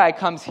Haggai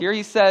comes here.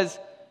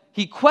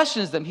 He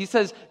questions them. He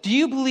says, do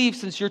you believe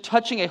since you're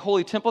touching a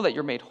holy temple that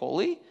you're made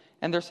holy?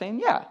 And they're saying,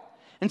 yeah.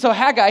 And so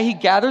Haggai, he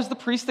gathers the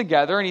priests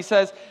together and he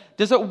says,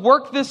 does it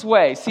work this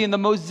way? See, in the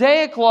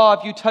Mosaic law,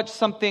 if you touch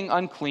something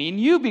unclean,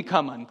 you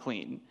become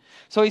unclean.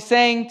 So he's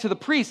saying to the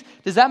priests,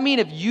 does that mean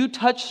if you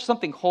touch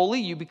something holy,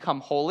 you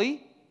become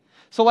holy?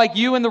 So like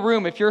you in the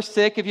room, if you're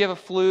sick, if you have a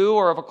flu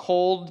or of a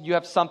cold, you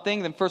have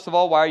something, then first of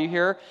all, why are you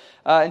here?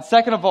 And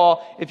second of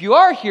all, if you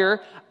are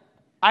here,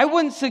 I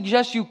wouldn't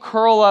suggest you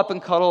curl up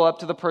and cuddle up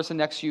to the person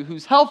next to you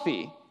who's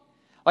healthy.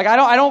 Like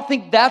I don't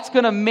think that's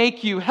going to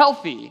make you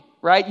healthy,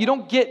 right? You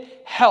don't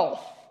get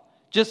health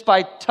just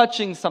by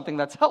touching something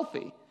that's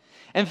healthy.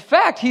 In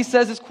fact, he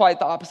says it's quite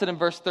the opposite in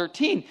verse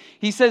 13.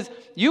 He says,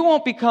 you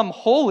won't become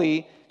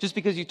holy just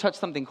because you touch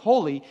something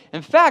holy.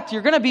 In fact,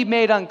 you're going to be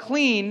made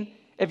unclean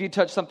if you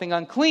touch something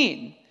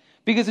unclean.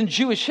 Because in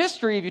Jewish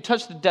history, if you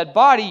touched a dead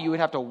body, you would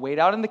have to wait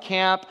out in the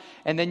camp,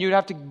 and then you'd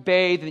have to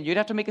bathe, and you'd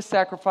have to make a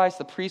sacrifice.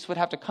 The priest would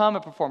have to come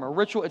and perform a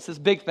ritual. It's this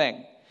big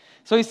thing.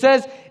 So he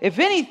says, if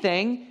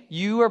anything,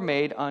 you are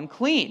made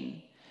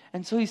unclean.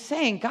 And so he's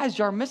saying, guys,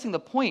 you're missing the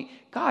point.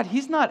 God,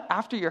 he's not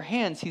after your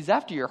hands, he's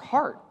after your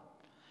heart.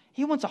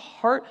 He wants a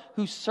heart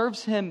who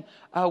serves him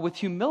with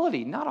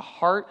humility, not a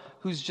heart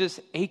who's just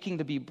aching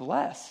to be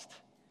blessed.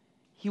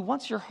 He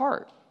wants your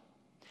heart.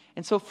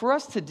 And so for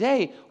us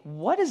today,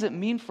 what does it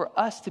mean for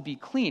us to be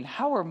clean?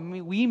 How are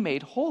we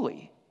made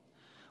holy?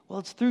 Well,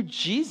 it's through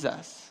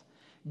Jesus.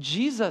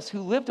 Jesus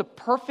who lived a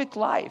perfect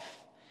life.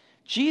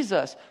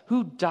 Jesus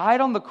who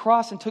died on the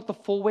cross and took the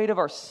full weight of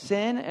our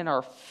sin and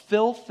our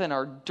filth and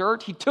our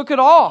dirt. He took it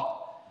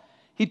all.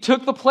 He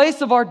took the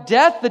place of our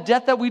death, the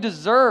death that we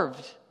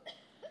deserved.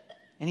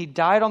 And he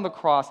died on the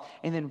cross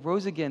and then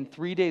rose again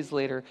 3 days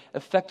later,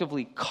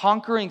 effectively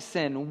conquering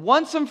sin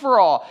once and for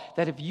all,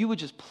 that if you would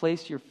just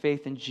place your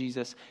faith in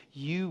Jesus,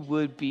 you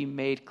would be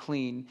made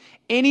clean.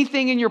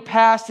 Anything in your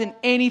past and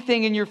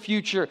anything in your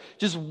future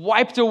just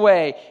wiped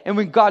away. And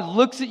when God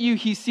looks at you,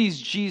 he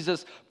sees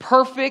Jesus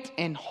perfect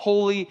and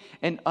holy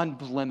and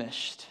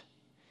unblemished.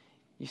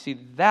 You see,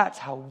 that's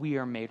how we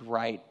are made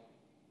right.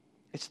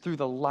 It's through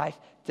the life,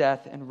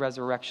 death, and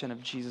resurrection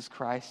of Jesus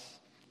Christ.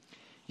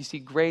 You see,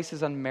 grace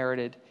is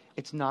unmerited.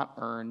 It's not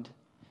earned.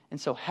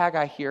 And so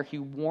Haggai here, he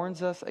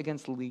warns us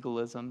against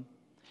legalism.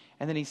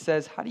 And then he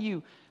says, how do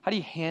you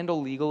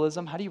handle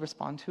legalism? How do you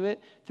respond to it?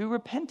 Through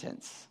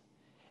repentance.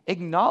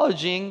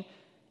 Acknowledging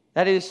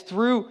that it is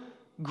through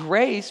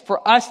grace,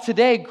 for us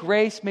today,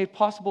 grace made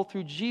possible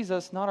through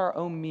Jesus, not our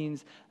own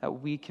means,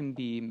 that we can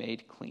be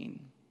made clean.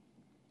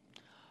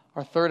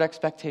 Our third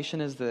expectation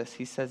is this.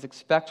 He says,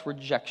 expect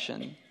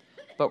rejection,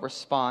 but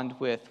respond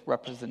with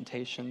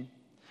representation.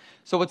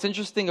 So what's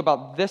interesting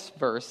about this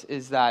verse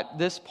is that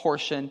this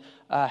portion,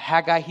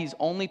 Haggai, he's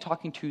only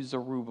talking to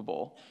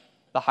Zerubbabel,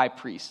 the high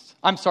priest.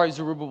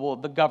 Zerubbabel,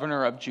 the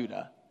governor of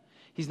Judah.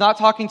 He's not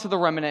talking to the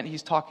remnant,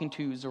 he's talking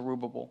to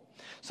Zerubbabel.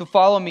 So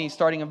follow me,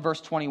 starting in verse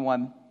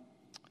 21.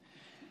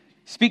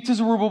 Speak to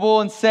Zerubbabel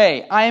and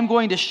say, I am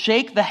going to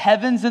shake the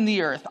heavens and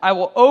the earth. I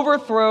will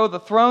overthrow the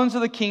thrones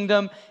of the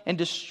kingdom and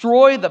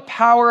destroy the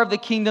power of the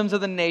kingdoms of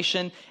the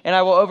nation. And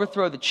I will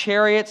overthrow the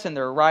chariots and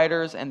their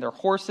riders, and their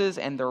horses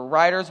and their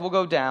riders will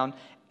go down,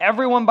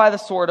 everyone by the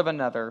sword of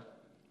another.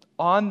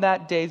 On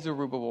that day,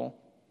 Zerubbabel,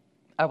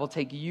 I will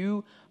take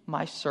you,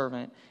 my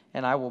servant,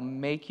 and I will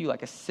make you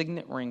like a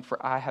signet ring,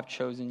 for I have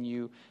chosen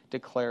you,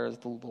 declares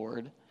the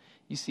Lord.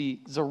 You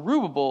see,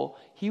 Zerubbabel,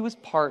 he was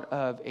part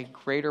of a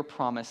greater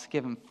promise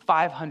given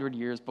 500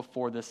 years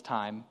before this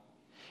time.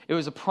 It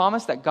was a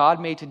promise that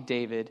God made to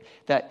David,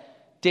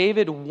 that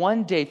David,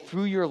 one day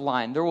through your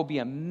line, there will be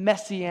a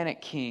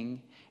messianic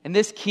king, and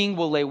this king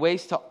will lay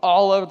waste to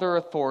all other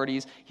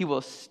authorities. He will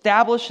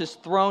establish his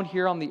throne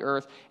here on the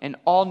earth, and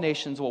all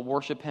nations will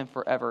worship him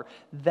forever.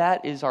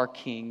 That is our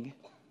king.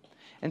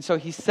 And so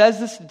he says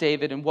this to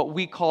David in what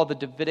we call the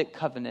Davidic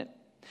covenant.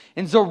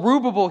 And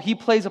Zerubbabel, he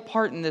plays a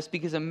part in this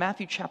because in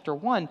Matthew chapter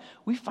 1,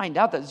 we find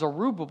out that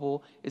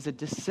Zerubbabel is a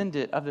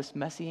descendant of this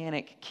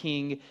messianic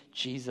king,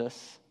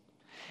 Jesus.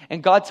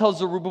 And God tells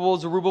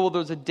Zerubbabel,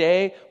 there's a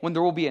day when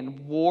there will be a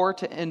war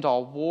to end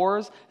all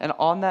wars. And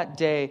on that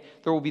day,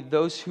 there will be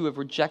those who have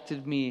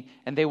rejected me,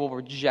 and they will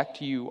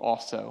reject you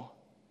also.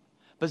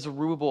 But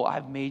Zerubbabel,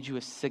 I've made you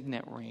a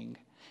signet ring.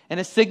 And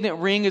a signet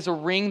ring is a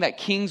ring that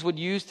kings would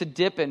use to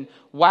dip in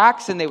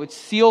wax, and they would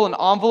seal an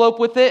envelope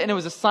with it, and it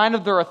was a sign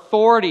of their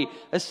authority,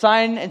 a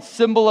sign and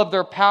symbol of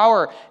their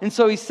power. And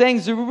so he's saying,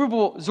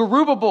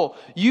 Zerubbabel,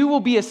 you will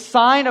be a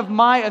sign of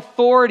my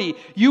authority.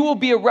 You will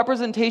be a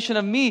representation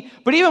of me.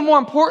 But even more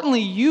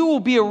importantly, you will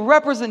be a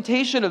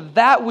representation of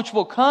that which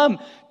will come,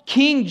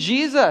 King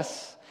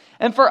Jesus.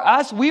 And for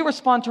us, we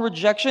respond to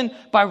rejection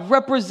by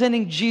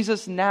representing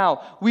Jesus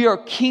now. We are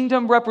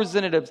kingdom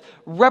representatives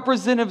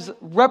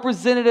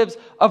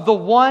of the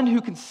one who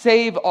can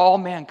save all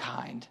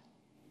mankind.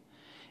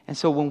 And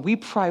so when we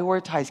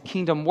prioritize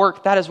kingdom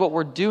work, that is what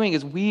we're doing,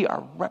 is we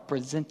are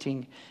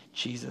representing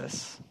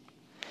Jesus.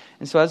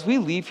 And so as we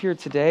leave here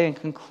today and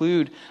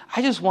conclude,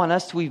 I just want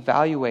us to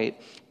evaluate,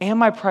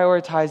 am I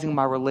prioritizing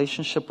my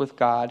relationship with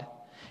God?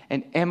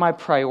 And am I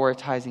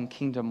prioritizing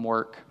kingdom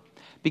work?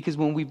 Because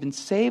when we've been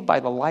saved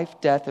by the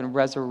life, death, and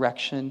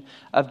resurrection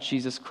of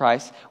Jesus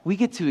Christ, we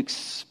get to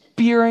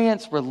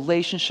experience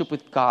relationship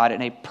with God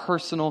in a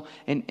personal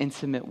and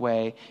intimate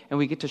way. And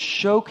we get to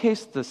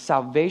showcase the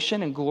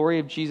salvation and glory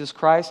of Jesus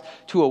Christ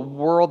to a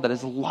world that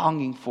is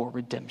longing for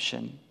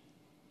redemption.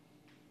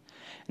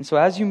 And so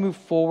as you move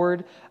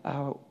forward,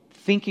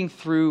 thinking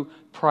through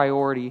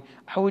priority,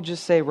 I would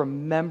just say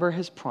remember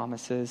his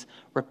promises,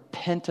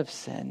 repent of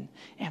sin,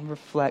 and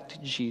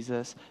reflect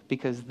Jesus,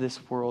 because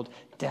this world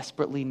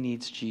desperately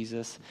needs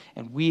Jesus,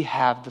 and we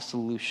have the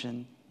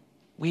solution.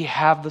 We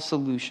have the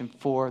solution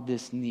for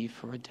this need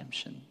for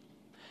redemption.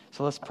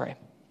 So let's pray.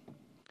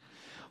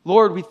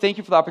 Lord, we thank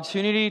you for the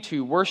opportunity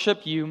to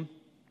worship you.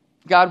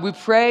 God, we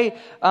pray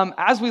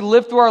as we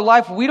live through our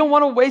life, we don't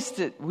want to waste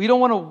it. We don't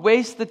want to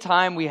waste the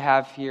time we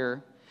have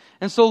here.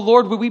 And so,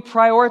 Lord, would we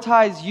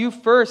prioritize you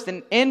first?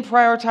 And in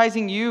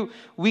prioritizing you,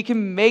 we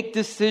can make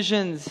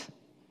decisions,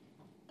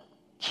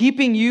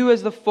 keeping you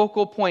as the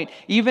focal point,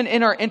 even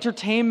in our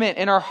entertainment,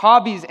 in our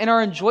hobbies, in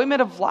our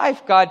enjoyment of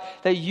life, God,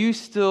 that you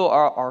still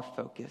are our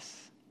focus.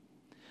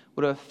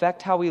 Would it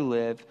affect how we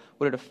live?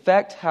 Would it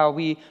affect how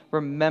we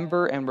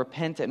remember and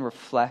repent and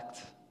reflect?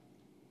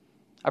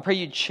 I pray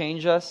you'd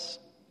change us.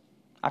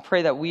 I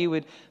pray that we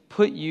would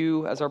put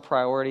you as our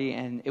priority,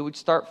 and it would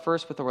start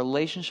first with a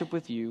relationship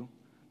with you.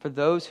 For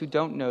those who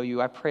don't know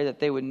you, I pray that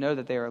they would know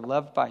that they are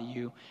loved by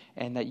you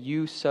and that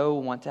you so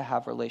want to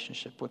have a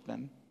relationship with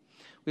them.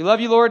 We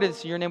love you, Lord.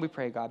 It's in your name we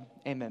pray, God.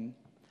 Amen.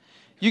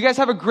 You guys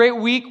have a great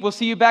week. We'll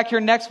see you back here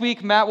next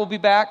week. Matt will be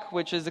back,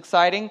 which is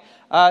exciting.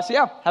 Have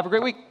a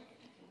great week.